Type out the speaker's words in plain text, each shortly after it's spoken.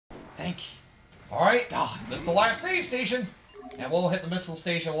Thank you. Alright, God. this is the last save station, and we'll hit the missile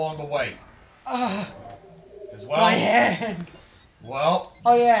station along the way. As well. My hand! Well.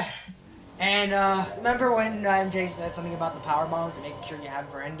 Oh, yeah. And, remember when MJ said something about the power bombs and making sure you have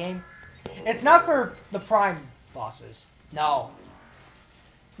them for endgame? It's not for the Prime bosses. No.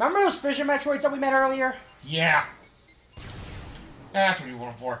 Remember those fission Metroids that we met earlier? Yeah. That's what you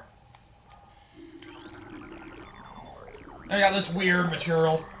want them for. I got this weird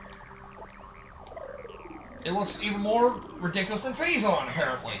material. It looks even more ridiculous than Phazon,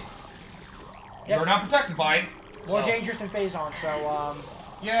 apparently. Yep. You're not protected by it. More dangerous than Phazon, so,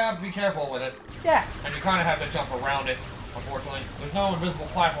 yeah, be careful with it. Yeah. And you kind of have to jump around it, unfortunately. There's no invisible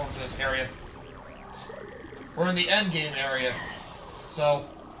platforms in this area. We're in the end game area. So,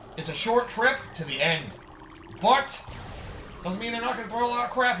 it's a short trip to the end. But, doesn't mean they're not going to throw a lot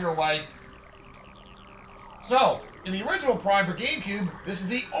of crap your way. So, in the original Prime for GameCube, this is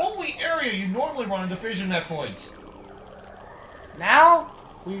the only area you normally run into fission Metroids. Now,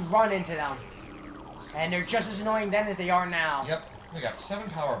 we run into them. And they're just as annoying then as they are now. Yep, we got 7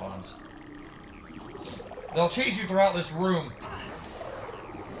 power bombs. They'll chase you throughout this room.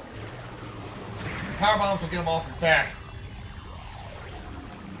 Power bombs will get them off your back.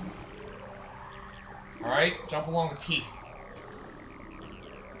 Alright, jump along the teeth.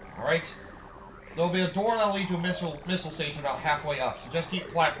 Alright. There'll be a door that'll lead to a missile station about halfway up, so just keep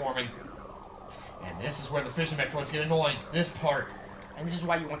platforming. And this is where the fission Metroids get annoying. This part. And this is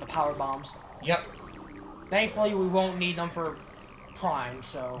why you want the power bombs. Yep. Thankfully, we won't need them for Prime,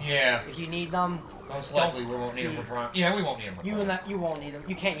 so... Yeah. If you need them... Most likely we won't need them for Prime. Yeah, we won't need them for Prime. You won't need them.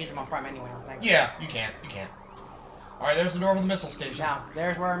 You can't use them on Prime anyway, I don't think. Yeah, you can't. You can't. Alright, there's the door to the missile station. Now,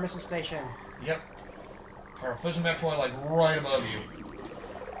 there's where our missile station. Yep. Our fission Metroid, like, right above you.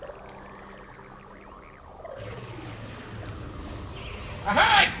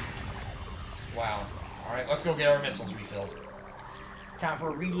 Aha! Wow. Alright, let's go get our missiles refilled. Time for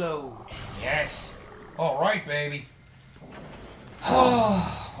a reload. Yes. Alright, baby.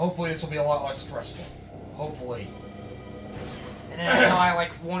 Hopefully this will be a lot less stressful. Hopefully. And then I die like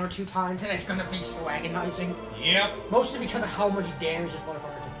 1 or 2 times and it's gonna be so agonizing. Yep. Mostly because of how much damage this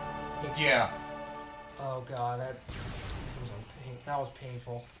motherfucker did. Yeah. Oh god, that was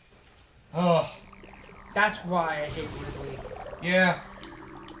painful. Ugh. That's why I hate Ridley. Yeah.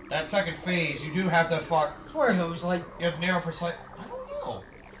 That second phase, you do have to fuck. What are those, like... You have narrow precise... I don't know.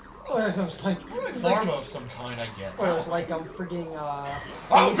 What are those, like... Pharma of some kind, I get. What are those, like, frigging,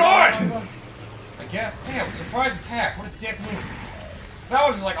 Oh, God! I get... Damn, surprise attack. What a dick move. That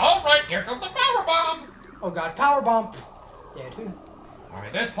was just like, alright, here comes the power bomb! Oh, God, power bomb. Dead.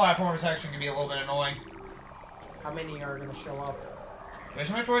 Alright, this platform is actually going to be a little bit annoying. How many are going to show up?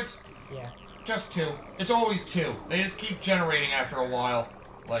 Fission Metroids? Yeah. Just 2. It's always 2. They just keep generating after a while.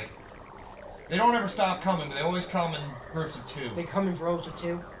 Like, they don't ever stop coming, but they always come in groups of 2. They come in droves of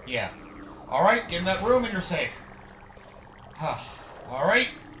 2? Yeah. Alright, get in that room and you're safe. Alright.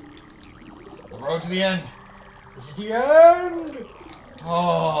 The road to the end. This is the end!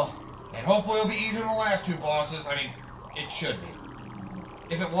 Oh. And hopefully it'll be easier than the last 2 bosses. I mean, it should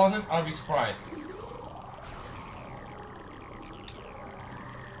be. If it wasn't, I'd be surprised.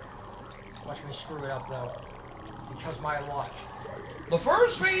 Watch me screw it up, though. Because my luck. The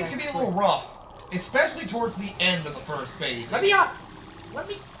first phase can be a little rough. Especially towards the end of the first phase. Let me up! Let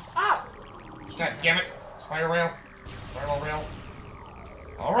me up! God damn it. Spider rail. Spiral rail.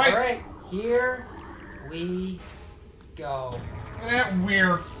 Alright. Alright, here we go. Look at that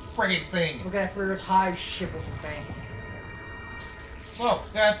weird friggin' thing. Look at that weird hive ship looking thing. So,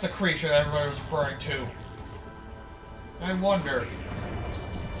 that's the creature that everybody was referring to. I wonder.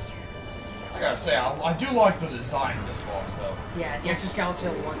 I gotta say, I do like the design of this boss, though. Yeah, the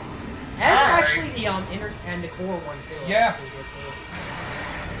exoskeletal one. And actually the inner and the core one too. Yeah.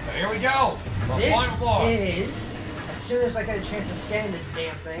 So here we go. The final boss. This is as soon as I get a chance to scan this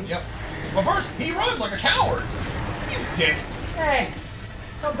damn thing. Yep. But first, he runs like a coward. You dick. Hey,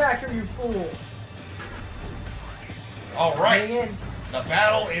 come back here, you fool. All right. The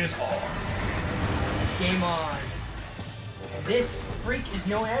battle is on. Game on. And this freak is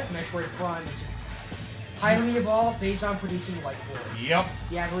known as Metroid Prime. It's highly evolved Phazon producing life form. Yep.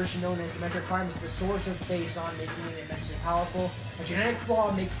 The apparition known as the Metroid Prime is the source of Phazon, making it immensely powerful. A genetic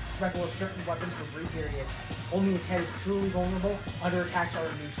flaw makes it susceptible to certain weapons for brief periods. Only its head is truly vulnerable. Other attacks are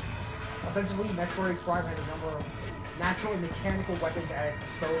a nuisance. Offensively, Metroid Prime has a number of natural and mechanical weapons at its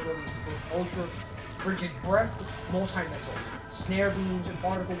disposal. These include ultra frigid breath, multi-missiles, snare beams, and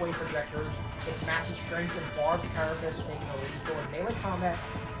particle wave projectors. Its massive strength and barbed carapace making it lethal in melee combat.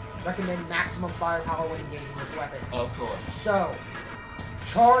 Recommend maximum firepower when engaging this weapon. Of course. So,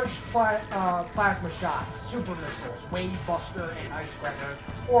 Charged plasma shots, super missiles, wave buster, and ice weather,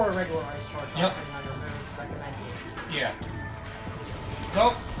 or a regular ice charge, depending on your move recommended. Yeah.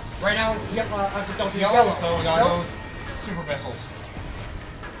 So right now it's it's yellow, so we gotta go super missiles.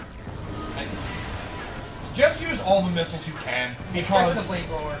 And just use all the missiles you can, because except for the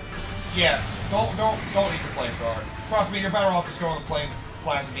flamethrower. Yeah, don't use the flamethrower. Trust me, you're better off just going with the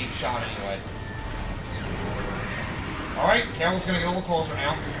plasma beam shot anyway. Alright, Carol's gonna get a little closer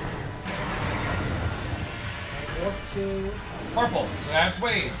now. And off to purple, so that's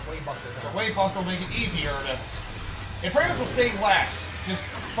wave. Wave buster. So wave buster will make it easier to... It pretty much will stay last. Just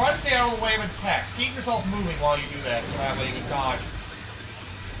try to stay out of the way of its attacks. Keep yourself moving while you do that, so that way you can dodge.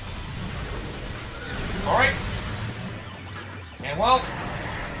 Alright. And well,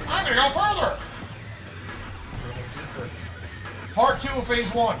 I'm gonna go further! We're gonna go deeper. Part 2 of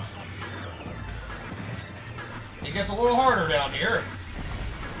Phase 1. It gets a little harder down here.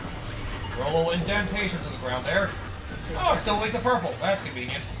 There are little indentations in the ground there. Oh, it's still weak to purple. That's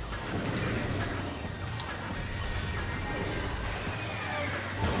convenient.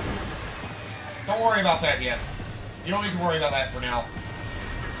 Don't worry about that yet. You don't need to worry about that for now.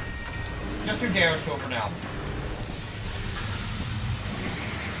 Just do damage to it for now.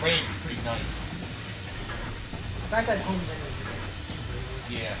 Range is pretty nice. The fact that home's in is super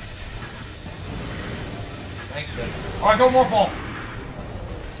easy. Yeah. Thank goodness. Alright, go Morph Ball!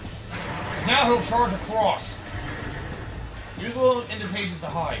 Because now he'll charge across. Use little indentations to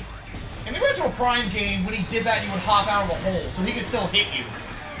hide. In the original Prime game, when he did that, you would hop out of the hole, so he could still hit you.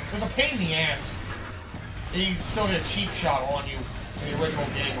 It was a pain in the ass. And you could still get a cheap shot on you in the original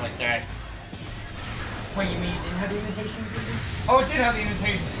game like that. Wait, you mean you didn't have the indentations in it? Oh, it did have the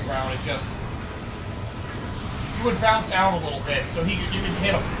indentations in the ground, it just... You would bounce out a little bit, so you could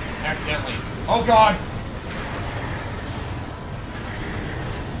hit him accidentally. Oh god!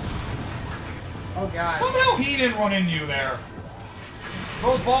 Oh god. Somehow he didn't run into you there.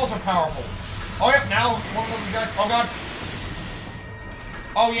 Those balls are powerful. Oh yep, now one of them exact. Oh god.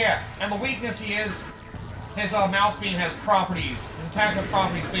 Oh yeah, and the weakness his mouth beam has properties. His attacks have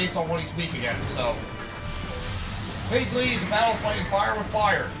properties based on what he's weak against, so. Basically, it's a battle fighting fire with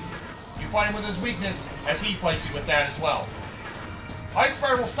fire. You fight him with his weakness, as he fights you with that as well. Ice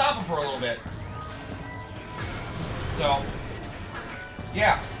Fire will stop him for a little bit. So,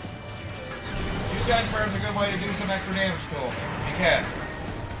 yeah. Use Ice Fire is a good way to do some extra damage to him. You can.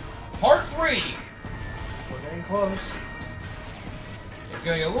 Part 3! We're getting close. It's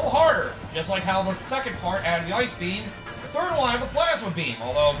going to get a little harder, just like how the second part added the Ice Beam. The third will have the Plasma Beam,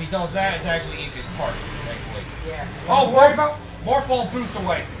 although if he does that, it's actually the easiest part, thankfully. Yeah. Oh, Morph Ball boost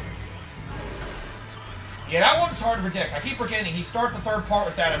away. Yeah, that one's hard to predict. I keep forgetting, he starts the third part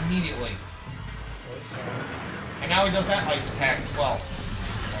with that immediately. And now he does that ice attack as well.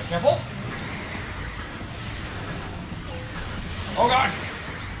 Alright, careful. Oh god!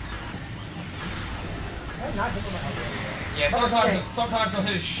 I'm not hitting my elbow. Yeah, sometimes he'll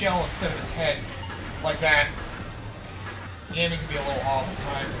hit his shell instead of his head. Like that. The aiming can be a little off at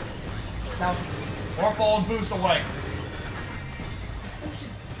times. Morph Ball and boost away.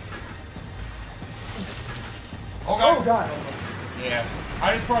 Oh god. Oh god. Yeah.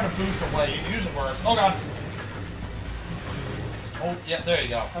 I just try to boost away. It usually works. Oh god. Oh, yeah, there you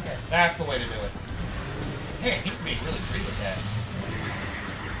go. Okay. That's the way to do it. Damn, he's being really great with that.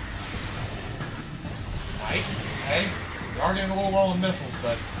 Nice. Okay. We are getting a little low on missiles,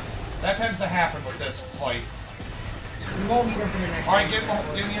 but that tends to happen with this fight. We won't need them for the next one. Alright, give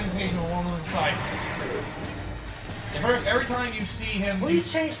him the invitation of one on the side. Yeah, every time you see him...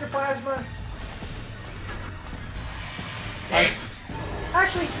 Please change the plasma. Nice.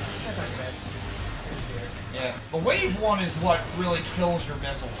 Actually, that's not too bad. Yeah. The wave one is what really kills your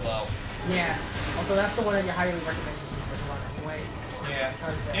missiles, though. Yeah. Although that's the one that you highly recommend you use this one anyway. Yeah.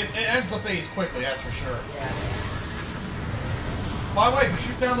 Because, it ends the phase quickly, that's for sure. Yeah. By the way, if you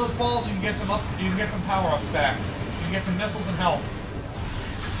shoot down those balls, you can get some power-ups back. You can get some missiles and health.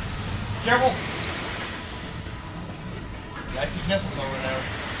 Careful! Yeah, I see missiles over there.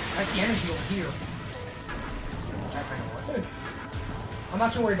 I see energy over here. Which I kind of want. I'm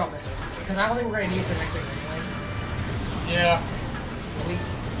not too worried about missiles, because I don't think we're going to need it for the next phase anyway. Yeah.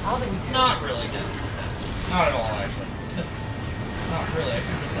 I don't think we do. Not really, no. Not at all, actually. Not really, I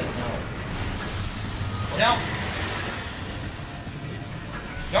should have said no. Look out!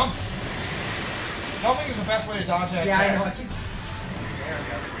 Jump! Jumping is the best way to dodge that attack. I know. There we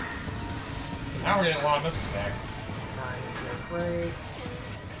go. Now we're getting a lot of missiles back. That's great.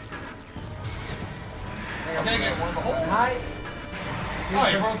 Okay, get one of the holes. Hi. Oh,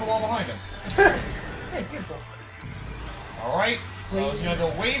 he froze the wall behind him. Hey, beautiful. Alright, So he's gonna go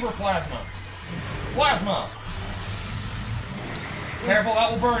wave or plasma. Plasma! Careful,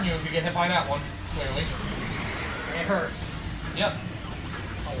 that will burn you if you get hit by that one, clearly. And it hurts. Yep.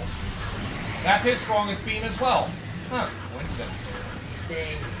 Oh. That's his strongest beam as well. Huh, coincidence.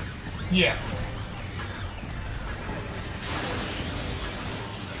 Dang. Yeah.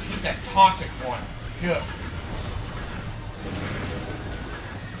 Eat that toxic one. Good.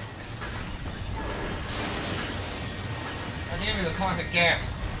 God damn me, the toxic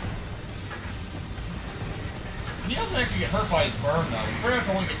gas. He doesn't actually get hurt by his burn, though. He pretty much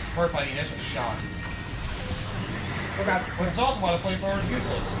only gets hurt by the initial shot. Oh god. But it's also why the flamethrower is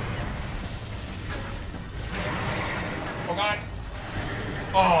useless. Oh god.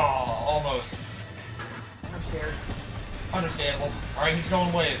 Oh, almost. I'm scared. Understandable. Alright, he's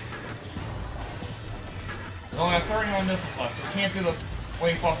going wave. We only have 39 missiles left, so we can't do the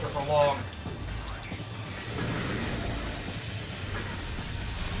wave buster for long.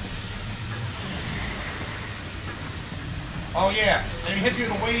 Oh yeah, and if he hits you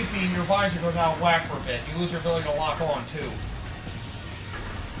with a wave beam, your visor goes out of whack for a bit. You lose your ability to lock on, too.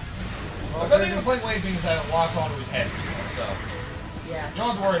 Well, the good thing with playing wave beam is that it locks onto his head, so... Yeah. You don't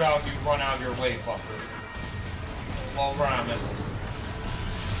have to worry about if you run out of your wave buster. Well, run out of missiles.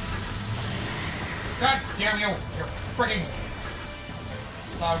 God damn you! You're freaking...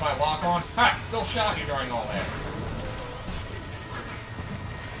 stopping my lock on. Ha! Still shot you during all that.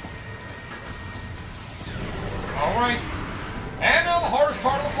 Alright. And now the hardest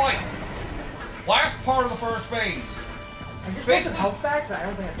part of the fight. Last part of the first phase. I just want some health back, but I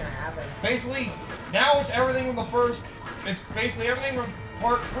don't think that's gonna happen. Basically, now it's everything from the first... It's basically everything from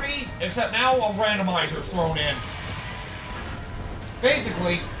part 3, except now a randomizer is thrown in.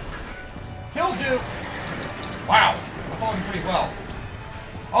 Basically, he'll do... Wow, I'm following pretty well.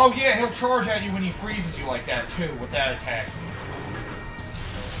 Oh yeah, he'll charge at you when he freezes you like that, too, with that attack.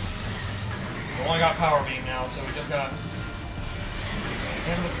 We only got power beam now, so we just gotta...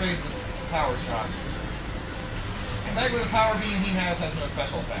 handle the phase of the power shots. In fact, with the power beam he has no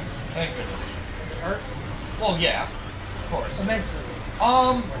special effects. Thank goodness. Does it hurt? Well, yeah. Of course. Immensely.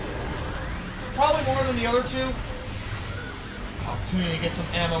 Probably more than the other two. Opportunity to get some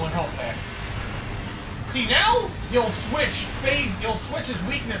ammo and health back. See, now he'll switch his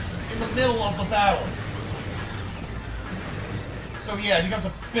weakness in the middle of the battle. So yeah, he becomes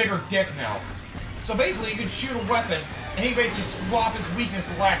a bigger dick now. So basically, you can shoot a weapon, and he basically swap his weakness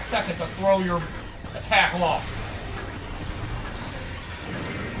the last second to throw your attack off.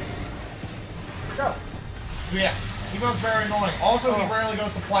 So. Yeah, he becomes very annoying. Also, he rarely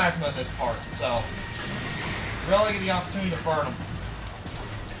goes to plasma in this part, so rarely get the opportunity to burn him.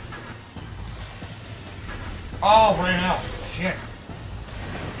 Oh, ran out. Shit.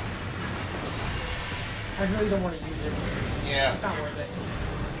 I really don't want to use it. Yeah. It's not worth it.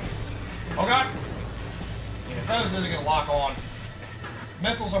 Oh god! Yeah, if those isn't gonna lock on.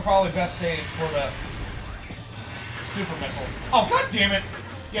 Missiles are probably best saved for the super missile. Oh god damn it!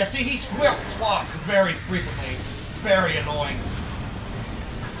 Yeah, see, he swaps very frequently. Very annoying.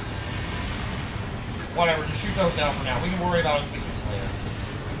 Whatever, just shoot those down for now. We can worry about his weakness later.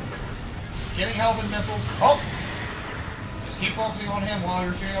 Getting health and missiles. Oh! Just keep focusing on him while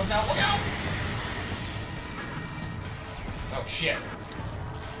you're shooting those down. Look out! Oh shit.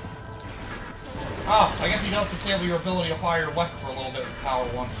 Oh, I guess he does disable your ability to fire your weapon for a little bit with power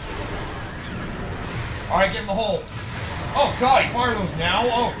 1. Alright, get in the hole. Oh god, he fired those now?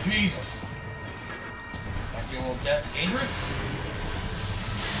 Oh, Jesus. Might be a little dangerous.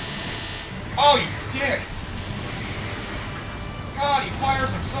 Oh, you dick! God, he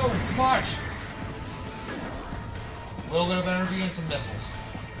fires them so much! A little bit of energy and some missiles.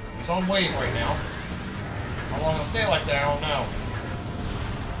 He's on wave right now. How long he'll stay like that, I don't know.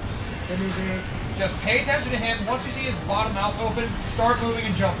 Good news is... Just pay attention to him. Once you see his bottom mouth open, start moving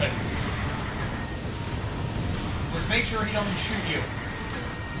and jumping. Just make sure he doesn't shoot you.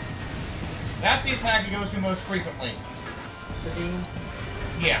 That's the attack he goes to most frequently. The beam?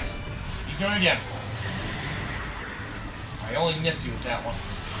 Yes. He's doing it again. I only nipped you with that one.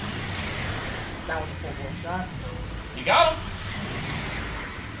 That was a full-blown shot. You got him!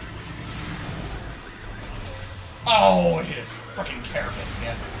 Oh, it hit his frickin' carapace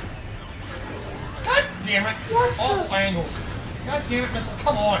again. God damn it! What Awful the? angles. God damn it, missile,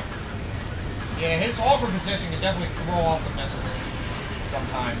 come on! Yeah, his awkward position can definitely throw off the missiles.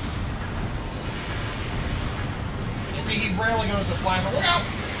 Sometimes. You see, he rarely goes to plasma. Look out!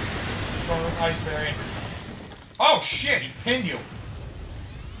 Going with ice variant. Oh shit, he pinned you.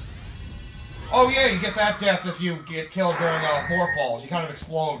 Oh yeah, you get that death if you get killed during morph balls. He kind of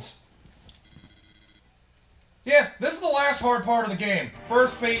explodes. Yeah, this is the last hard part of the game.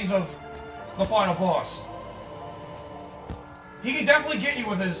 First phase of the final boss. He can definitely get you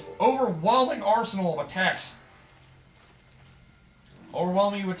with his overwhelming arsenal of attacks.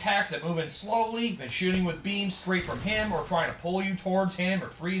 Overwhelming you attacks that move in slowly, then shooting with beams straight from him, or trying to pull you towards him, or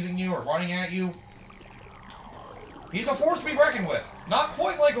freezing you, or running at you. He's a force to be reckoned with. Not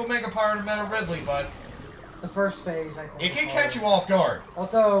quite like Omega Pirate and Meta Ridley, but... The first phase, I think. It can catch you off guard.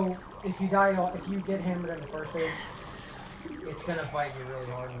 Although, if you get hammered in the first phase, it's gonna bite you really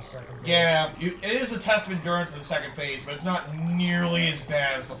hard in the second phase. Yeah, it is a test of endurance in the second phase, but it's not nearly as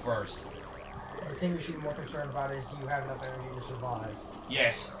bad as the first. The thing you should be more concerned about is, do you have enough energy to survive?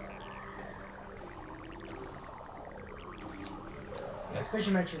 Yes. The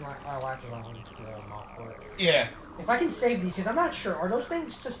fission mentioned latches on was not, but... Yeah. If I can save these, because I'm not sure, are those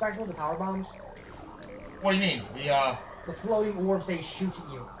things susceptible to power bombs? What do you mean? The floating orbs they shoot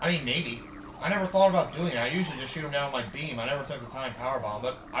at you. I mean, maybe. I never thought about doing it. I usually just shoot them down with my beam. I never took the time powerbomb,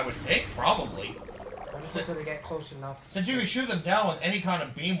 but I would think probably. I'll just wait till they get close enough. Since you can shoot them down with any kind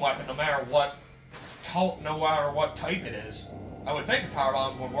of beam weapon, no matter what type it is, I would think the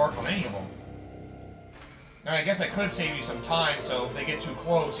powerbomb would work on any of them. Now, I guess I could save you some time, so if they get too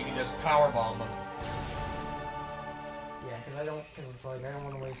close, you can just powerbomb them. Yeah, because I don't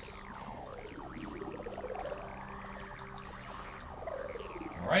want to waste...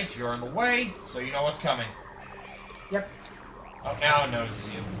 Alright, you're in the way, so you know what's coming. Yep. Oh, now it notices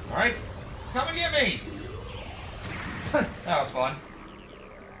you. Alright, come and get me! That was fun.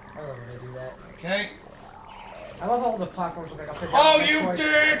 I love when they do that. Okay. I love all the platforms look like upside down. Oh, you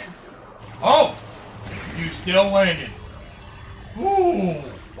dick! Oh! You still landed. Ooh!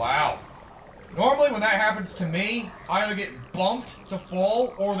 Wow. Normally, when that happens to me, I either get bumped to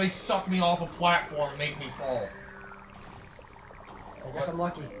fall, or they suck me off a platform and make me fall. I guess I'm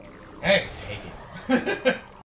lucky. Hey, take it.